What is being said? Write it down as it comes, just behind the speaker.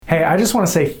Hey, I just want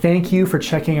to say thank you for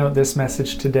checking out this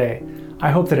message today.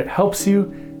 I hope that it helps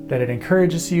you, that it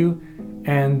encourages you,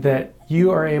 and that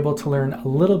you are able to learn a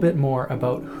little bit more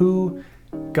about who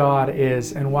God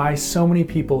is and why so many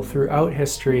people throughout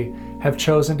history have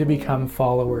chosen to become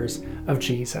followers of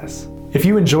Jesus. If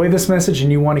you enjoy this message and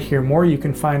you want to hear more, you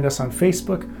can find us on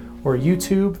Facebook or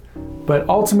YouTube, but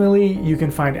ultimately you can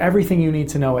find everything you need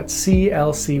to know at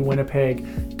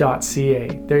clcwinnipeg.ca.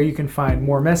 There you can find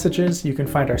more messages, you can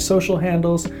find our social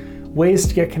handles, ways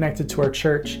to get connected to our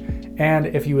church, and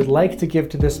if you would like to give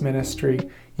to this ministry,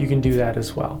 you can do that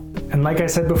as well. And like I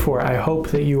said before, I hope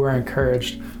that you are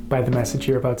encouraged by the message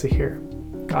you're about to hear.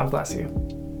 God bless you.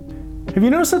 Have you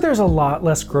noticed that there's a lot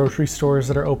less grocery stores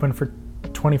that are open for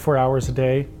 24 hours a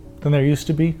day than there used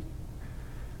to be?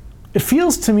 It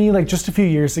feels to me like just a few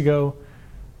years ago,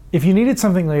 if you needed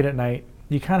something late at night,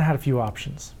 you kind of had a few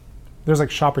options. There's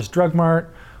like Shoppers Drug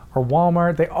Mart or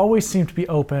Walmart. They always seemed to be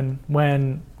open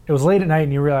when it was late at night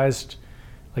and you realized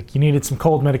like you needed some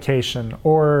cold medication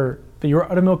or that you were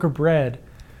out of milk or bread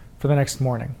for the next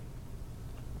morning.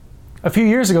 A few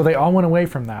years ago, they all went away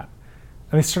from that.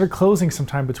 And they started closing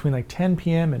sometime between like 10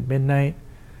 p.m. and midnight.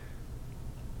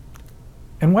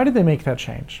 And why did they make that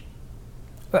change?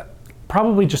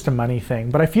 Probably just a money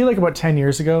thing. But I feel like about 10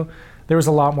 years ago, there was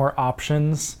a lot more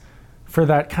options for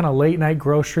that kind of late night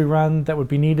grocery run that would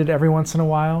be needed every once in a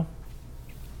while.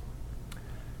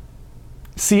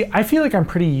 See, I feel like I'm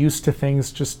pretty used to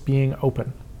things just being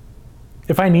open.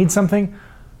 If I need something,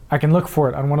 I can look for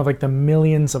it on one of like the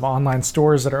millions of online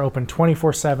stores that are open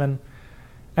 24/7.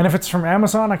 And if it's from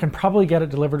Amazon, I can probably get it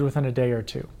delivered within a day or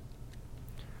two.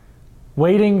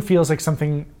 Waiting feels like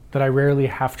something that I rarely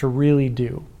have to really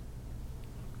do.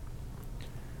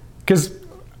 Because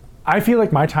I feel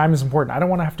like my time is important. I don't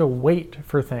want to have to wait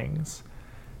for things.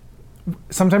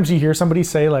 Sometimes you hear somebody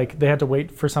say like they had to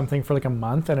wait for something for like a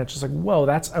month, and it's just like, whoa,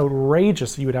 that's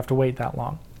outrageous that you would have to wait that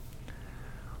long.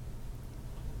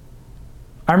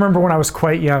 I remember when I was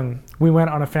quite young, we went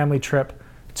on a family trip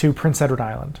to Prince Edward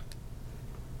Island.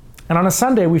 And on a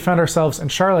Sunday, we found ourselves in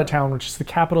Charlottetown, which is the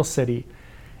capital city,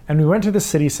 and we went to the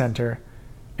city center,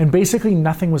 and basically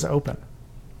nothing was open.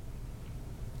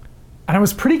 And I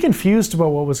was pretty confused about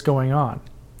what was going on.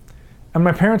 And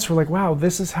my parents were like, wow,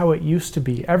 this is how it used to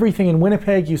be. Everything in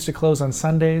Winnipeg used to close on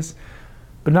Sundays,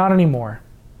 but not anymore.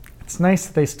 It's nice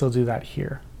that they still do that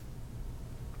here.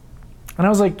 And I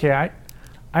was like, yeah,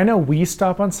 I know we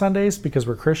stop on Sundays because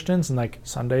we're Christians and like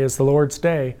Sunday is the Lord's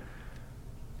day.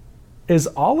 Is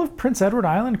all of Prince Edward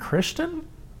Island Christian?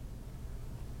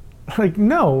 Like,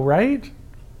 no, right?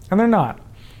 And they're not.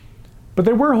 But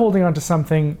they were holding on to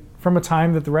something from a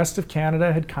time that the rest of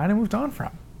Canada had kind of moved on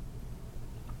from.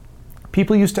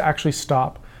 People used to actually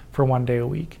stop for one day a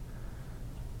week.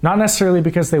 Not necessarily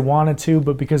because they wanted to,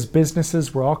 but because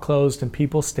businesses were all closed and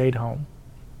people stayed home.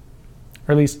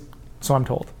 Or at least, so I'm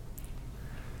told.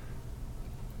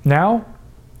 Now,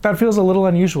 that feels a little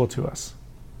unusual to us.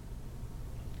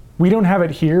 We don't have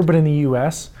it here, but in the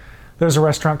US, there's a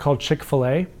restaurant called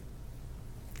Chick-fil-A.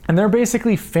 And they're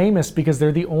basically famous because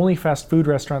they're the only fast food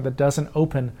restaurant that doesn't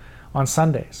open on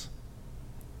Sundays.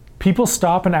 People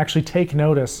stop and actually take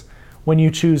notice when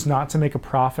you choose not to make a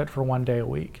profit for one day a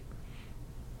week.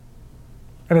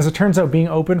 And as it turns out, being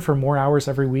open for more hours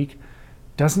every week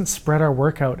doesn't spread our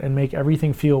workout and make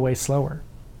everything feel way slower.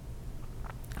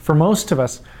 For most of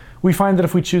us, we find that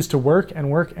if we choose to work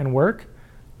and work and work,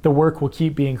 the work will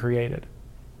keep being created.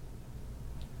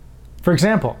 For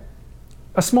example,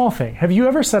 a small thing. Have you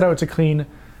ever set out to clean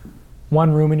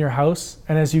one room in your house,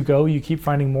 and as you go, you keep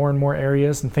finding more and more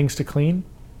areas and things to clean?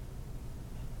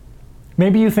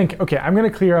 Maybe you think, okay, I'm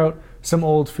going to clear out some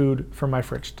old food from my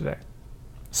fridge today.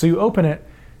 So you open it,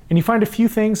 and you find a few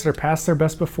things that are past their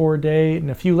best before date, and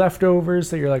a few leftovers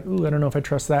that you're like, ooh, I don't know if I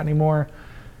trust that anymore,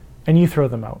 and you throw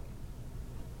them out.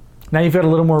 Now you've got a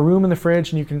little more room in the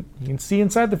fridge, and you can see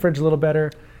inside the fridge a little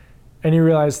better, and you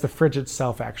realize the fridge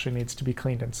itself actually needs to be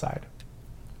cleaned inside.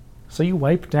 So you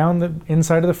wipe down the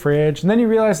inside of the fridge, and then you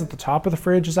realize that the top of the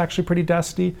fridge is actually pretty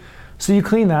dusty. So you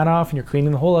clean that off, and you're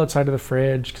cleaning the whole outside of the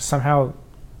fridge because somehow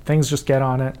things just get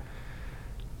on it.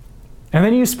 And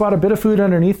then you spot a bit of food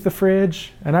underneath the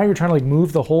fridge, and now you're trying to like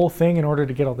move the whole thing in order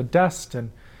to get all the dust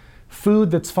and food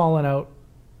that's fallen out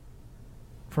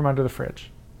from under the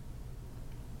fridge.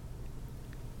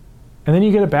 And then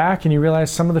you get it back and you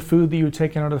realize some of the food that you had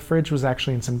taken out of the fridge was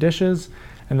actually in some dishes,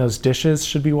 and those dishes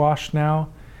should be washed now.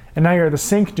 And now you're at the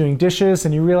sink doing dishes,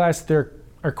 and you realize that there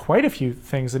are quite a few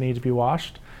things that need to be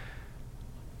washed.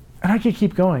 And I could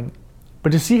keep going.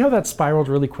 But to see how that spiraled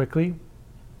really quickly,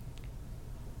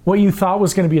 what you thought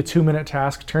was going to be a 2-minute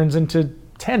task turns into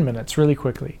 10 minutes really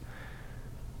quickly.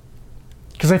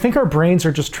 Because I think our brains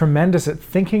are just tremendous at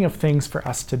thinking of things for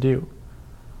us to do.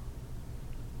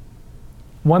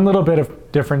 One little bit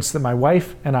of difference that my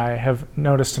wife and I have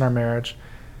noticed in our marriage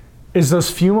is those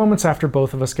few moments after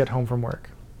both of us get home from work.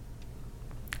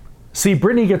 See,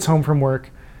 Brittany gets home from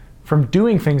work, from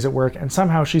doing things at work, and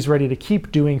somehow she's ready to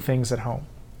keep doing things at home.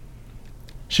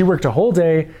 She worked a whole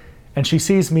day, and she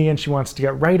sees me and she wants to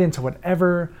get right into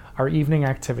whatever our evening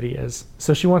activity is.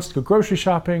 So she wants to go grocery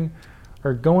shopping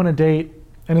or go on a date.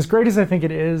 And as great as I think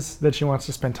it is that she wants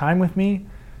to spend time with me,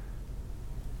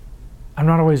 I'm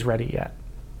not always ready yet.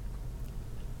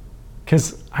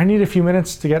 Because I need a few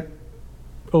minutes to get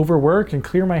over work and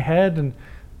clear my head and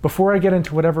before I get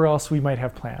into whatever else we might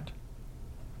have planned.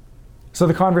 So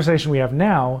the conversation we have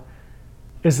now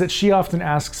is that she often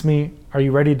asks me, are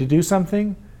you ready to do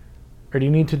something? Or do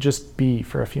you need to just be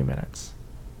for a few minutes?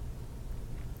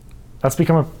 That's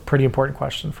become a pretty important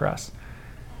question for us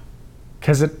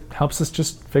because it helps us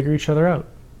just figure each other out.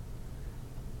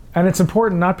 And it's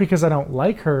important not because I don't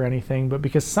like her or anything, but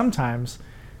because sometimes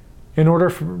in order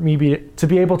for me to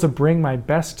be able to bring my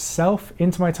best self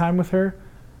into my time with her,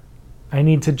 I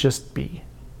need to just be.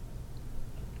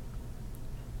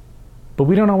 But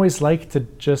we don't always like to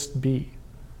just be.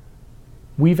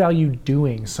 We value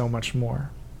doing so much more.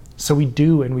 So we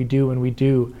do and we do and we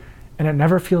do, and it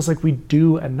never feels like we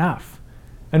do enough.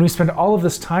 And we spend all of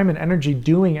this time and energy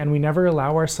doing, and we never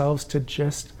allow ourselves to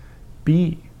just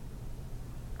be.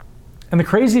 And the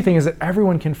crazy thing is that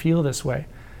everyone can feel this way.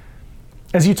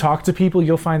 As you talk to people,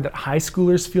 you'll find that high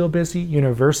schoolers feel busy,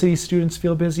 university students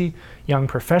feel busy, young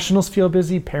professionals feel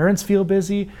busy, parents feel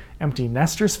busy, empty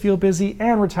nesters feel busy,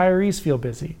 and retirees feel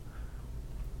busy.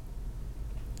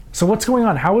 So what's going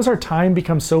on? How has our time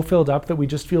become so filled up that we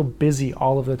just feel busy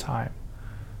all of the time?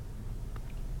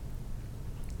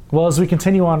 Well, as we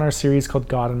continue on our series called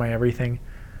God and My Everything,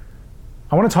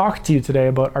 I want to talk to you today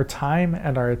about our time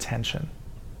and our attention.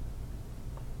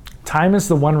 Time is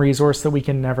the one resource that we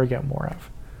can never get more of.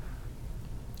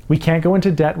 We can't go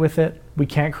into debt with it. We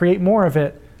can't create more of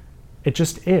it. It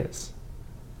just is.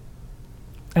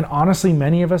 And honestly,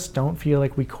 many of us don't feel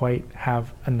like we quite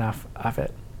have enough of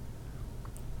it.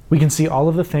 We can see all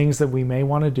of the things that we may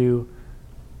want to do,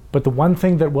 but the one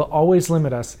thing that will always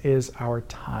limit us is our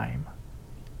time.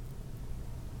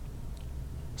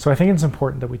 So I think it's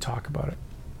important that we talk about it,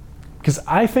 because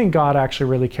I think God actually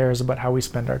really cares about how we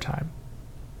spend our time.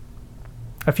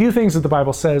 A few things that the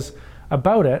Bible says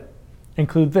about it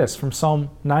include this from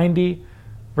Psalm 90,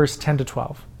 verse 10 to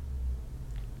 12.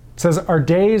 It says, our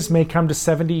days may come to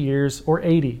 70 years or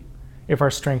 80 if our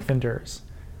strength endures.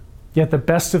 Yet the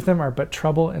best of them are but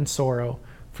trouble and sorrow,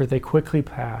 for they quickly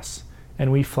pass,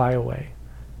 and we fly away.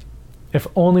 If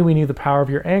only we knew the power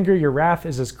of your anger, your wrath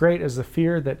is as great as the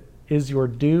fear that is your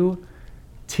due.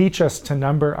 Teach us to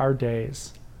number our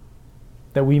days,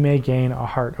 that we may gain a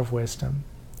heart of wisdom.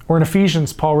 Or in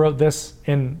Ephesians, Paul wrote this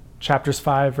in chapters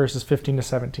 5, verses 15 to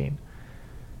 17.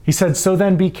 He said, so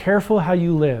then be careful how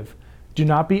you live. Do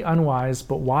not be unwise,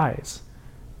 but wise,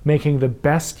 making the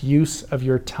best use of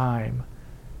your time,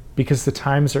 because the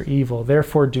times are evil.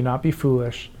 Therefore, do not be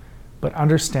foolish, but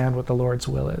understand what the Lord's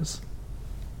will is.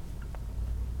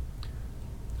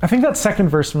 I think that second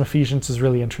verse from Ephesians is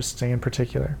really interesting in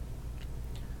particular.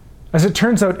 As it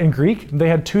turns out, in Greek, they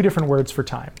had two different words for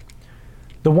time.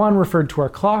 The one referred to our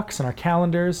clocks and our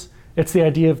calendars. It's the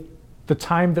idea of the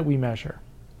time that we measure.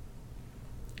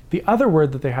 The other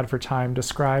word that they had for time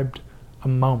described a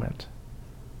moment,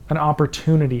 an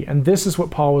opportunity, and this is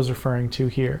what Paul was referring to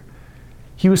here.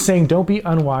 He was saying, don't be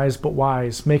unwise, but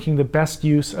wise, making the best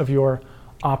use of your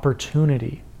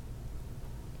opportunity.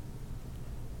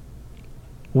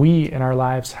 We in our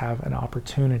lives have an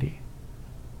opportunity.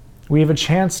 We have a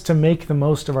chance to make the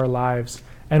most of our lives.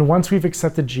 And once we've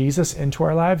accepted Jesus into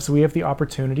our lives, we have the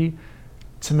opportunity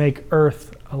to make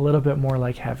earth a little bit more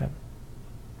like heaven,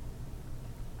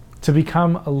 to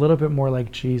become a little bit more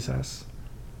like Jesus.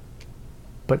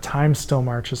 But time still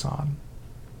marches on.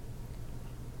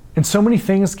 And so many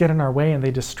things get in our way and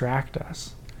they distract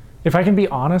us. If I can be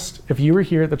honest, if you were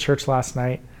here at the church last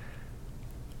night,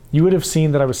 you would have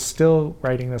seen that I was still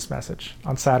writing this message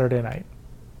on Saturday night.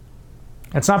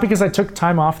 It's not because I took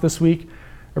time off this week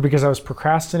or because I was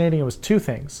procrastinating. It was two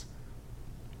things.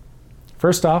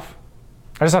 First off,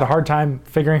 I just had a hard time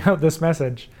figuring out this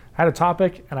message. I had a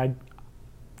topic and I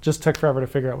just took forever to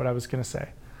figure out what I was going to say.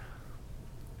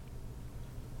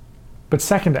 But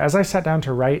second, as I sat down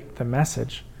to write the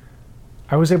message,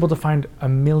 I was able to find a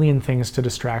million things to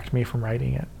distract me from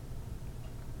writing it.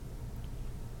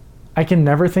 I can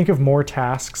never think of more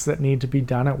tasks that need to be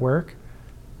done at work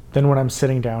than when I'm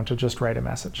sitting down to just write a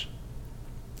message.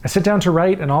 I sit down to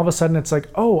write, and all of a sudden it's like,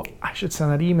 oh, I should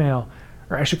send that email,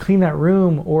 or I should clean that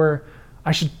room, or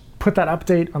I should put that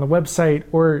update on the website,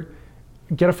 or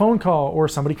get a phone call, or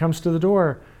somebody comes to the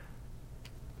door.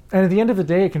 And at the end of the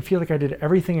day, it can feel like I did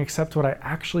everything except what I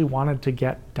actually wanted to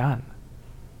get done.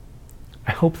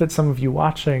 I hope that some of you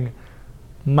watching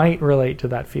might relate to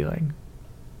that feeling.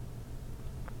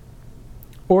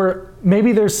 Or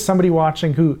maybe there's somebody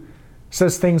watching who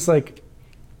says things like,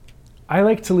 I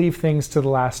like to leave things to the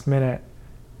last minute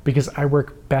because I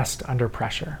work best under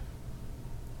pressure.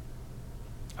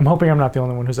 I'm hoping I'm not the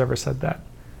only one who's ever said that.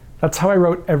 That's how I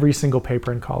wrote every single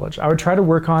paper in college. I would try to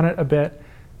work on it a bit,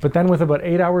 but then with about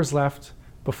 8 hours left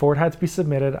before it had to be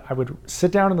submitted, I would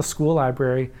sit down in the school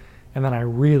library, and then I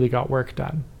really got work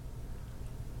done.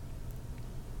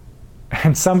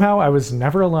 And somehow I was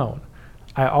never alone.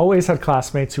 I always had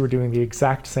classmates who were doing the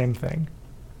exact same thing.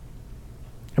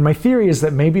 And my theory is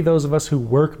that maybe those of us who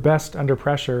work best under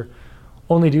pressure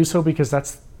only do so because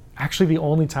that's actually the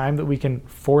only time that we can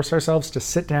force ourselves to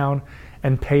sit down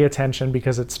and pay attention,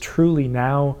 because it's truly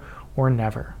now or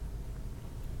never.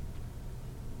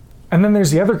 And then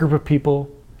there's the other group of people.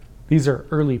 These are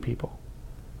early people.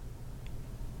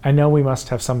 I know we must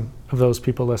have some of those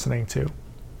people listening too.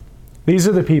 These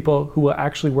are the people who will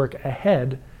actually work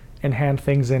ahead and hand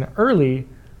things in early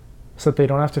so that they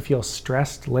don't have to feel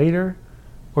stressed later,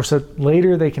 or so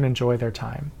later they can enjoy their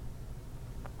time.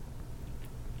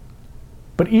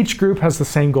 But each group has the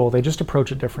same goal, they just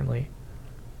approach it differently.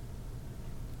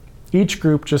 Each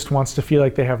group just wants to feel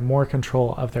like they have more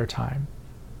control of their time.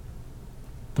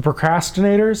 The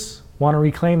procrastinators want to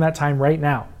reclaim that time right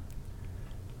now.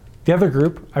 The other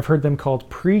group, I've heard them called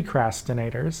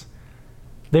precrastinators,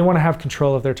 they want to have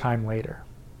control of their time later.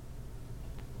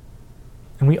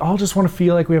 And we all just want to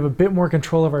feel like we have a bit more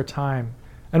control of our time.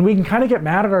 And we can kind of get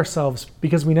mad at ourselves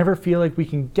because we never feel like we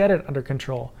can get it under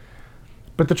control.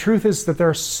 But the truth is that there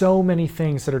are so many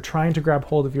things that are trying to grab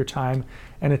hold of your time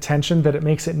and attention that it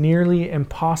makes it nearly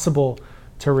impossible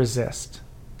to resist.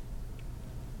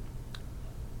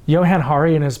 Johann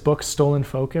Hari, in his book Stolen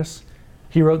Focus,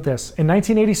 he wrote this: in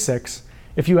 1986,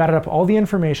 if you added up all the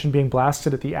information being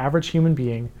blasted at the average human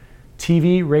being,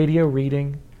 TV, radio,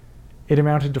 reading, it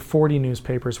amounted to 40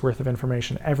 newspapers worth of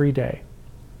information every day.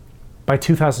 By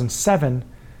 2007,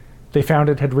 they found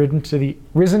it had risen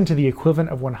to the equivalent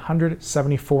of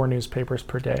 174 newspapers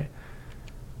per day.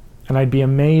 And I'd be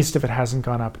amazed if it hasn't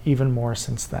gone up even more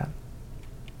since then.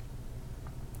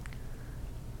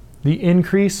 The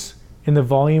increase in the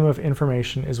volume of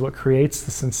information is what creates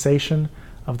the sensation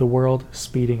of the world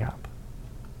speeding up.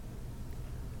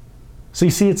 So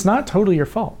you see, it's not totally your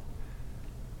fault.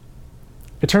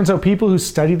 It turns out people who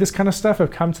study this kind of stuff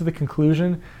have come to the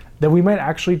conclusion that we might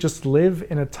actually just live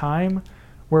in a time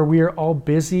where we are all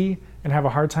busy and have a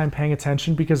hard time paying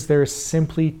attention because there is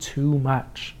simply too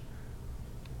much.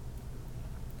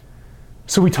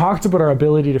 So we talked about our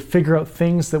ability to figure out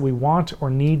things that we want or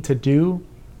need to do,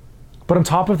 but on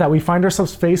top of that, we find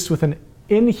ourselves faced with an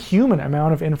inhuman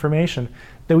amount of information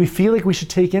that we feel like we should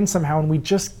take in somehow, and we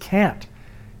just can't.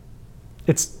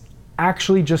 It's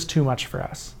actually just too much for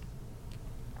us.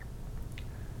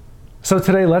 So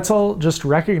today, let's all just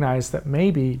recognize that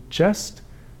maybe, just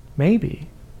maybe,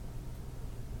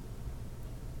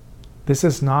 this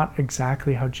is not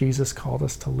exactly how Jesus called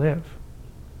us to live.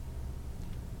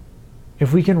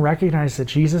 If we can recognize that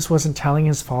Jesus wasn't telling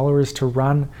his followers to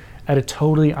run at a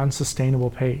totally unsustainable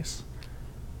pace,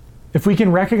 if we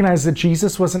can recognize that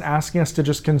Jesus wasn't asking us to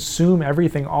just consume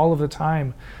everything all of the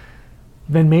time,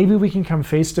 then maybe we can come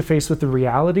face to face with the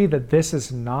reality that this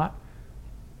is not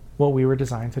what we were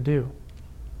designed to do.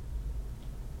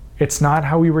 It's not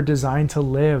how we were designed to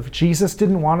live. Jesus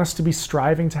didn't want us to be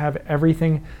striving to have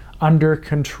everything under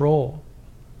control.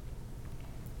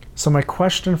 So my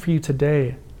question for you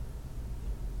today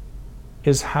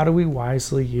is, how do we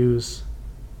wisely use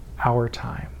our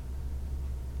time?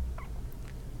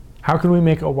 How can we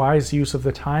make a wise use of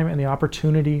the time and the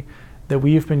opportunity that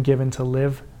we've been given to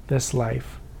live this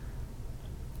life,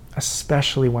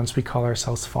 especially once we call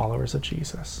ourselves followers of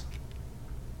Jesus?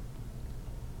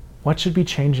 What should be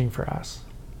changing for us?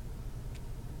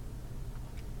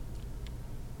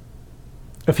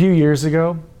 A few years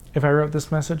ago, if I wrote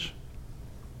this message,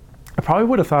 I probably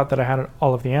would have thought that I had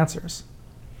all of the answers.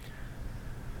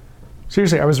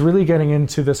 Seriously, I was really getting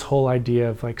into this whole idea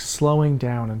of like slowing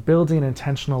down and building an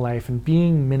intentional life and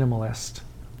being minimalist.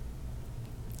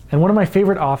 And one of my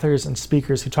favorite authors and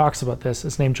speakers who talks about this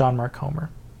is named John Mark Comer.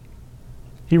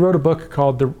 He wrote a book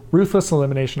called The Ruthless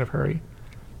Elimination of Hurry.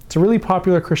 It's a really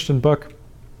popular Christian book.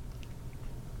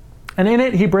 And in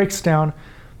it, he breaks down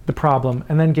the problem,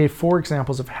 and then gave 4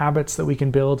 examples of habits that we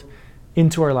can build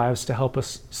into our lives to help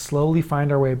us slowly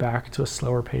find our way back to a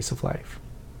slower pace of life.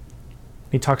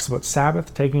 He talks about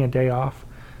Sabbath, taking a day off,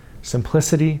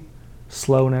 simplicity,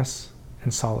 slowness,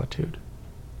 and solitude.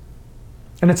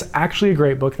 And it's actually a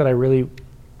great book that I really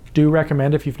do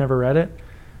recommend if you've never read it.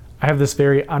 I have this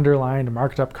very underlined,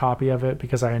 marked up copy of it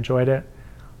because I enjoyed it.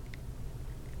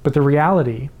 But the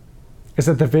reality is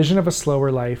that the vision of a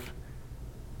slower life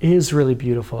is really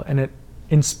beautiful, and it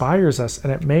inspires us,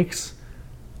 and it makes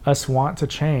us want to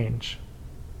change.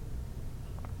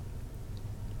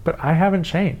 But I haven't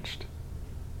changed.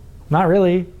 Not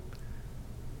really.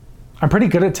 I'm pretty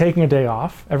good at taking a day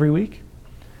off every week.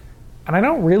 And I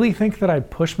don't really think that I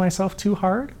push myself too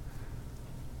hard.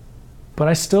 But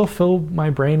I still fill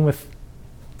my brain with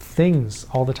things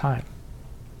all the time.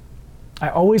 I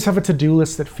always have a to-do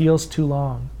list that feels too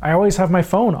long. I always have my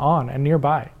phone on and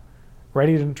nearby,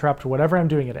 ready to interrupt whatever I'm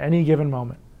doing at any given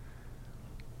moment.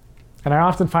 And I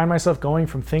often find myself going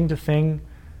from thing to thing,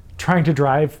 trying to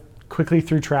drive quickly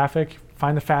through traffic,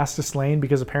 find the fastest lane,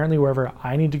 because apparently wherever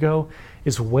I need to go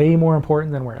is way more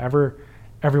important than wherever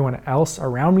everyone else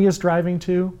around me is driving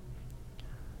to.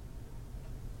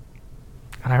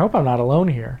 And I hope I'm not alone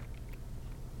here.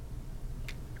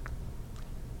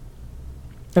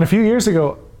 And a few years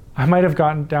ago, I might have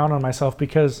gotten down on myself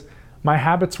because my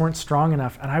habits weren't strong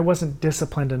enough and I wasn't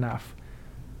disciplined enough.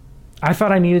 I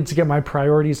thought I needed to get my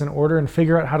priorities in order and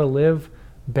figure out how to live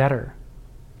better.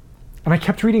 And I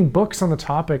kept reading books on the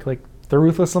topic, like The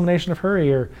Ruthless Elimination of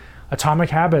Hurry, or Atomic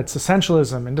Habits,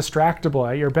 Essentialism,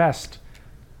 Indistractable, At Your Best,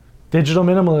 Digital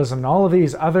Minimalism, and all of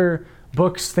these other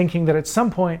books, thinking that at some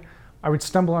point I would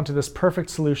stumble onto this perfect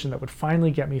solution that would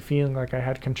finally get me feeling like I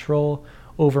had control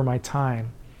over my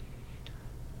time.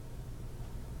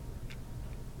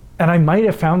 And I might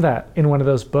have found that in one of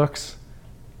those books,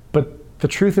 but the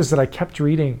truth is that I kept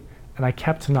reading and I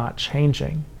kept not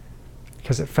changing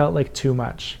because it felt like too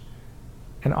much.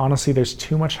 And honestly, there's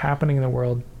too much happening in the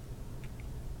world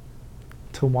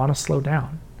to want to slow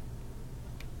down.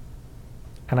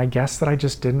 And I guess that I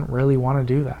just didn't really want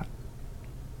to do that.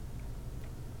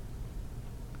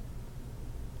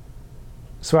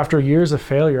 So after years of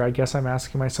failure, I guess I'm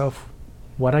asking myself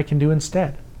what I can do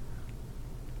instead.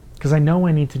 Because I know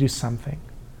I need to do something.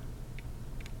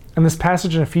 And this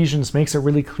passage in Ephesians makes it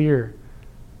really clear.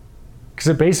 Because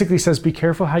it basically says, be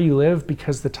careful how you live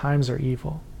because the times are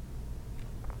evil.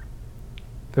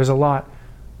 There's a lot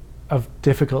of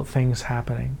difficult things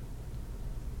happening.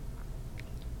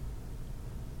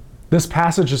 This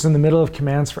passage is in the middle of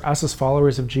commands for us as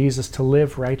followers of Jesus to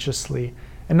live righteously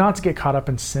and not to get caught up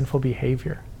in sinful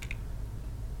behavior.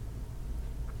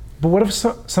 But what if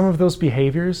some of those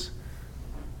behaviors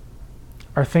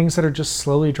are things that are just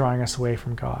slowly drawing us away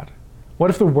from God? What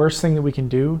if the worst thing that we can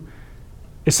do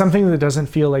is something that doesn't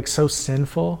feel like so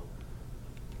sinful,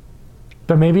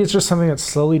 but maybe it's just something that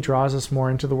slowly draws us more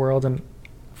into the world and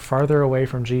farther away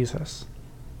from Jesus?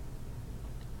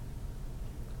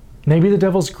 Maybe the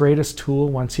devil's greatest tool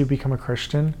once you become a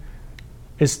Christian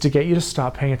is to get you to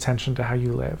stop paying attention to how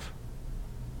you live.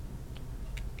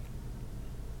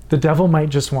 The devil might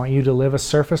just want you to live a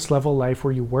surface level life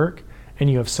where you work and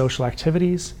you have social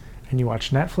activities and you watch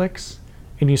Netflix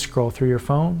and you scroll through your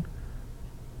phone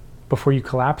before you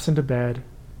collapse into bed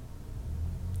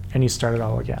and you start it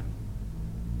all again.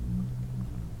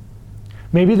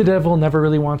 Maybe the devil never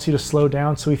really wants you to slow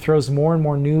down, so he throws more and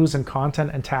more news and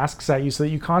content and tasks at you so that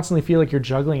you constantly feel like you're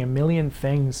juggling a million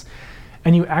things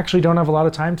and you actually don't have a lot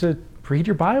of time to read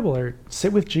your Bible or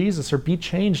sit with Jesus or be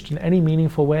changed in any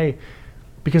meaningful way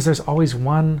because there's always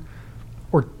 1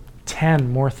 or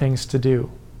 10 more things to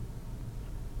do.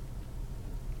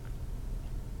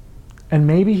 And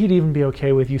maybe he'd even be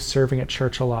okay with you serving at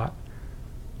church a lot,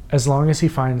 as long as he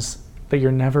finds that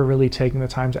you're never really taking the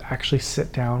time to actually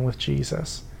sit down with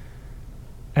Jesus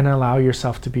and allow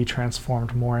yourself to be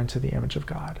transformed more into the image of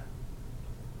God.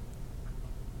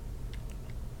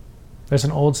 There's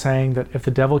an old saying that if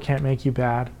the devil can't make you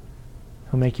bad,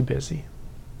 he'll make you busy.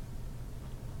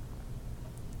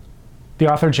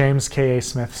 The author James K.A.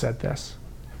 Smith said this: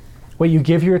 "What you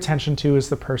give your attention to is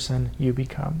the person you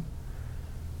become.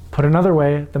 Put another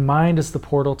way, the mind is the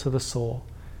portal to the soul,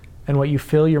 and what you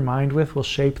fill your mind with will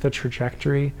shape the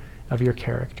trajectory of your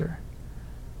character.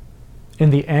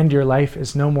 In the end, your life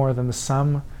is no more than the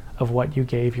sum of what you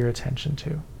gave your attention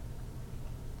to."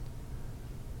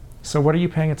 So what are you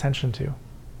paying attention to?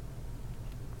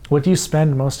 What do you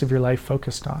spend most of your life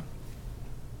focused on?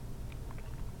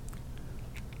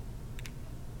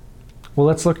 Well,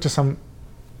 let's look to some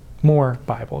more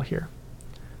Bible here.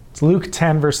 It's Luke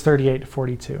 10, verse 38 to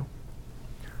 42.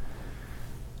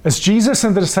 As Jesus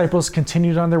and the disciples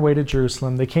continued on their way to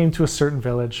Jerusalem, they came to a certain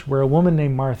village where a woman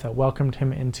named Martha welcomed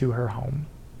him into her home.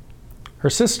 Her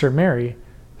sister, Mary,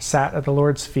 sat at the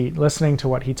Lord's feet listening to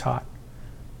what he taught,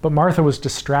 but Martha was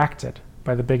distracted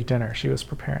by the big dinner she was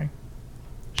preparing.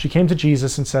 She came to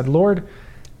Jesus and said, "Lord,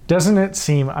 doesn't it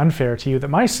seem unfair to you that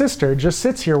my sister just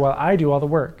sits here while I do all the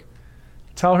work?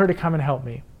 Tell her to come and help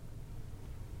me."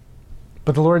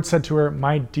 But the Lord said to her,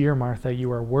 "My dear Martha,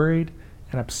 you are worried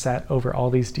and upset over all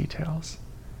these details.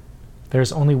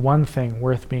 There's only one thing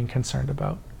worth being concerned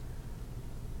about.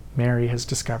 Mary has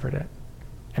discovered it,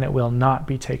 and it will not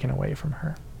be taken away from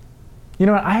her." You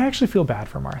know what? I actually feel bad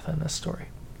for Martha in this story.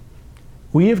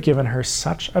 We have given her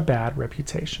such a bad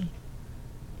reputation.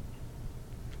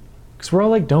 Because we're all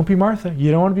like, don't be Martha.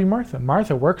 You don't want to be Martha.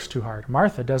 Martha works too hard.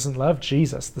 Martha doesn't love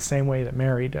Jesus the same way that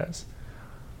Mary does.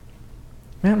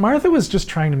 Man, Martha was just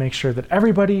trying to make sure that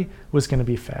everybody was going to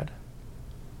be fed.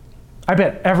 I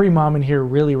bet every mom in here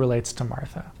really relates to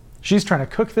Martha. She's trying to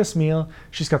cook this meal.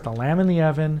 She's got the lamb in the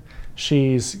oven.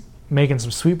 She's making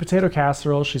some sweet potato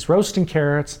casserole. She's roasting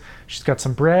carrots. She's got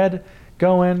some bread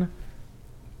going.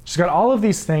 She's got all of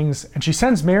these things, and she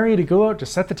sends Mary to go out to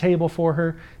set the table for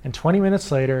her, and 20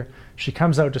 minutes later, she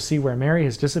comes out to see where Mary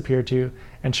has disappeared to,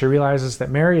 and she realizes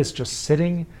that Mary is just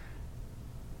sitting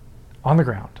on the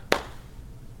ground.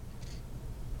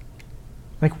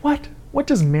 Like, what? What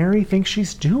does Mary think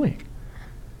she's doing?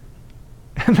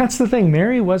 And that's the thing,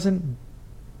 Mary wasn't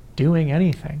doing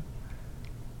anything.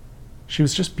 She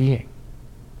was just being.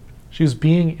 She was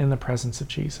being in the presence of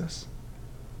Jesus.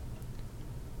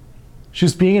 She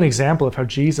was being an example of how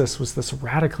Jesus was this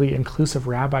radically inclusive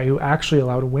rabbi who actually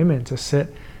allowed women to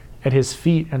sit at his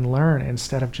feet and learn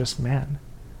instead of just men.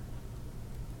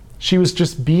 She was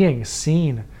just being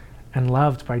seen and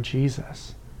loved by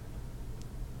Jesus.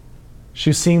 She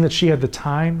was seeing that she had the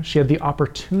time, she had the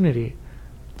opportunity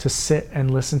to sit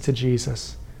and listen to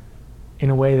Jesus in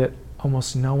a way that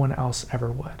almost no one else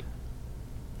ever would.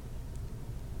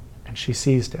 And she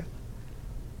seized it.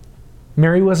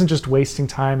 Mary wasn't just wasting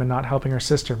time and not helping her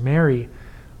sister. Mary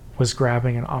was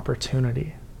grabbing an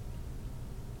opportunity.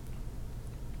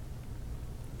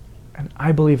 And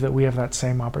I believe that we have that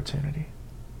same opportunity.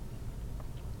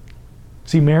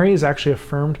 See, Mary is actually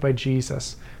affirmed by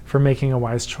Jesus for making a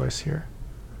wise choice here.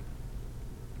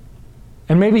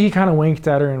 And maybe he kind of winked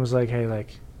at her and was like, hey,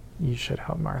 like, you should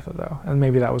help Martha though. And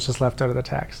maybe that was just left out of the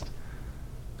text.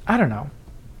 I don't know.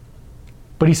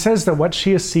 But he says that what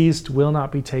she has seized will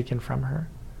not be taken from her.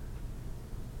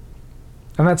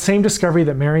 And that same discovery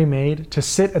that Mary made to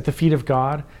sit at the feet of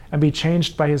God and be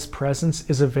changed by his presence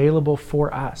is available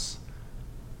for us.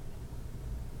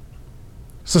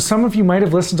 So some of you might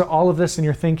have listened to all of this and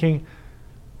you're thinking,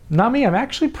 not me, I'm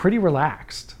actually pretty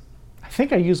relaxed. I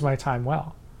think I use my time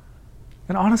well.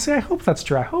 And honestly, I hope that's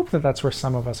true. I hope that that's where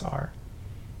some of us are.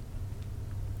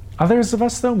 Others of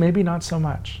us, though, maybe not so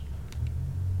much.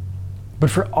 But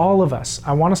for all of us,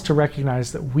 I want us to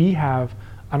recognize that we have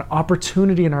an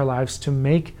opportunity in our lives to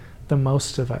make the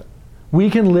most of it. We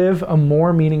can live a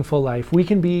more meaningful life. We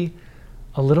can be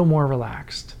a little more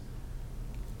relaxed.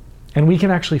 And we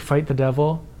can actually fight the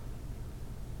devil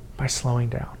by slowing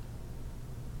down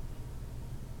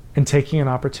and taking an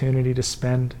opportunity to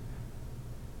spend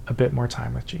a bit more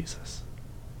time with Jesus.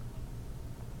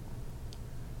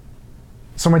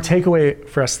 So my takeaway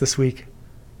for us this week,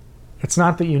 it's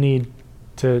not that you need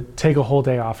to take a whole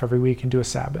day off every week and do a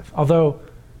Sabbath, although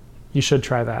you should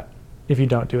try that. If you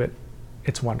don't do it,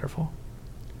 it's wonderful.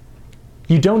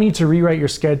 You don't need to rewrite your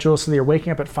schedule so that you're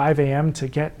waking up at 5 a.m. to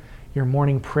get your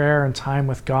morning prayer and time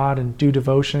with God and do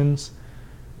devotions.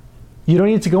 You don't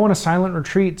need to go on a silent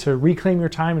retreat to reclaim your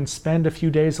time and spend a few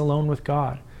days alone with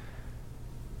God.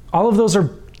 All of those are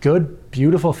good,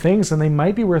 beautiful things, and they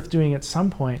might be worth doing at some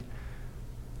point.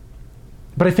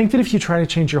 But I think that if you try to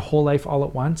change your whole life all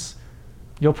at once,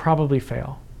 you'll probably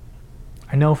fail.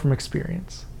 I know from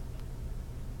experience.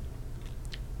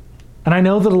 And I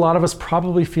know that a lot of us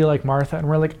probably feel like Martha, and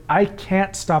we're like, I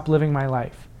can't stop living my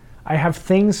life. I have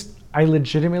things I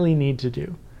legitimately need to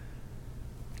do.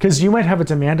 Because you might have a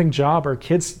demanding job or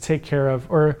kids to take care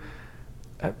of, or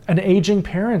an aging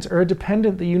parent or a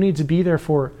dependent that you need to be there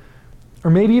for,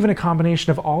 or maybe even a combination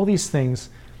of all these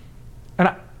things. And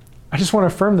I just want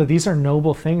to affirm that these are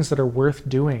noble things that are worth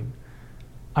doing.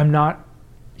 I'm not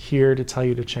here to tell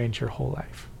you to change your whole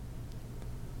life.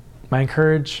 My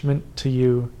encouragement to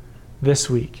you this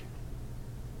week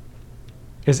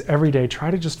is every day try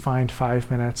to just find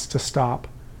 5 minutes to stop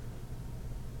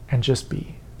and just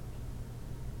be.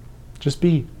 Just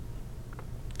be.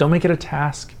 Don't make it a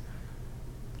task.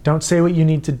 Don't say what you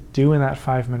need to do in that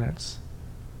 5 minutes.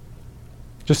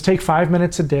 Just take 5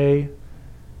 minutes a day,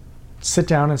 sit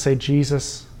down and say,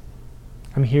 Jesus,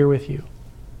 I'm here with you.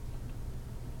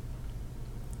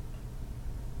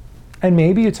 And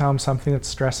maybe you tell him something that's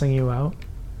stressing you out.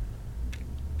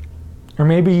 Or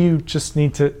maybe you just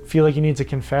need to feel like you need to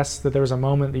confess that there was a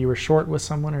moment that you were short with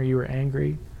someone or you were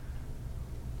angry.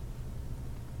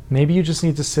 Maybe you just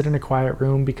need to sit in a quiet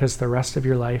room because the rest of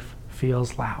your life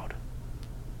feels loud.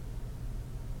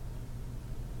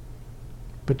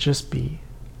 But just be.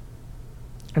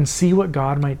 And see what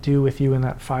God might do with you in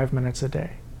that 5 minutes a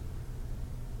day.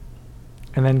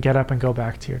 And then get up and go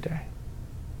back to your day.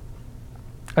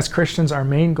 As Christians, our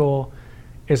main goal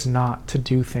is not to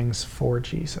do things for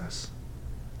Jesus.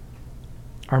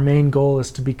 Our main goal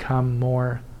is to become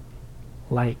more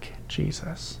like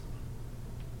Jesus.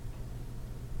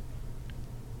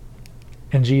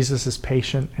 And Jesus is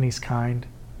patient and he's kind.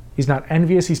 He's not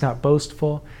envious, he's not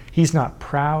boastful, he's not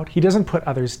proud. He doesn't put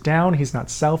others down, he's not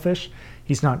selfish,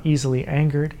 he's not easily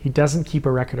angered, he doesn't keep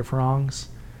a record of wrongs.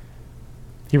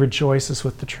 He rejoices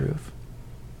with the truth.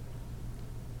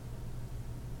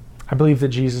 I believe that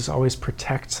Jesus always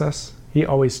protects us, he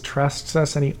always trusts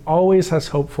us, and he always has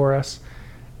hope for us,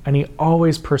 and he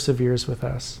always perseveres with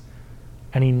us,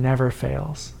 and he never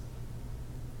fails.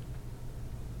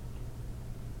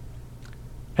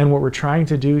 And what we're trying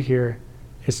to do here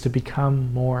is to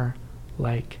become more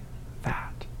like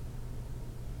that.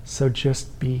 So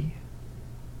just be.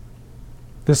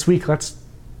 This week,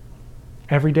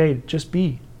 every day, just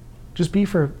be. Just be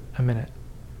for a minute.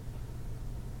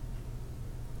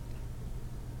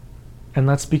 And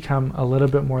let's become a little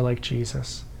bit more like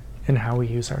Jesus in how we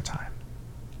use our time.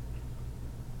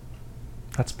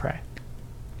 Let's pray.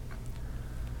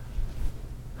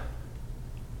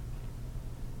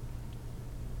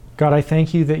 God, I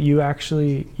thank you that you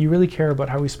really care about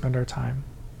how we spend our time.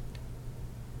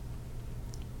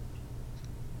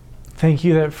 Thank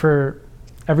you that for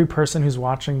every person who's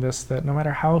watching this, that no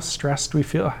matter how stressed we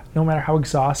feel, no matter how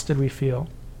exhausted we feel,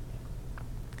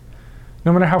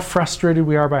 no matter how frustrated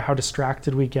we are by how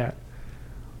distracted we get,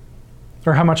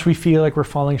 or how much we feel like we're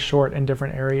falling short in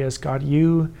different areas, God,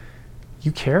 you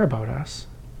care about us.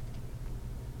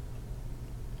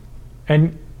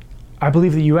 And I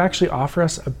believe that you actually offer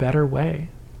us a better way.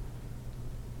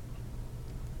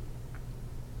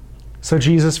 So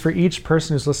Jesus, for each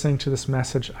person who's listening to this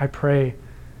message, I pray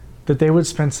that they would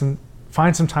find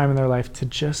some time in their life to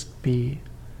just be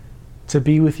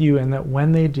with you, and that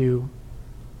when they do,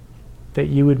 that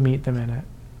you would meet them in it.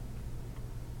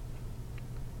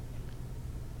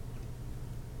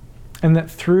 And that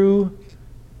through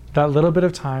that little bit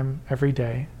of time every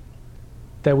day,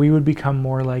 that we would become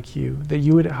more like you, that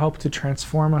you would help to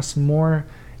transform us more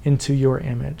into your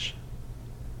image.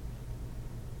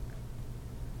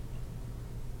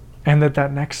 And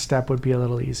that next step would be a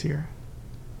little easier.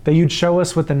 That you'd show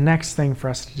us what the next thing for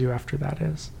us to do after that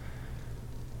is.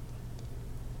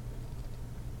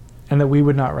 And that we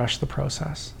would not rush the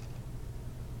process.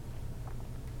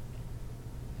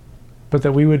 But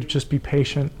that we would just be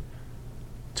patient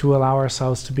to allow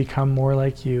ourselves to become more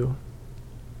like you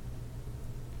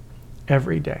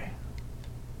every day.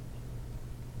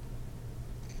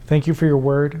 Thank you for your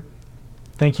word.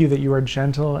 Thank you that you are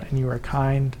gentle and you are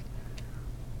kind,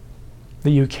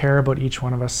 that you care about each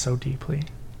one of us so deeply.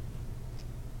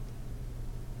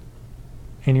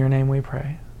 In your name we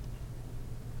pray.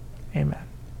 Amen.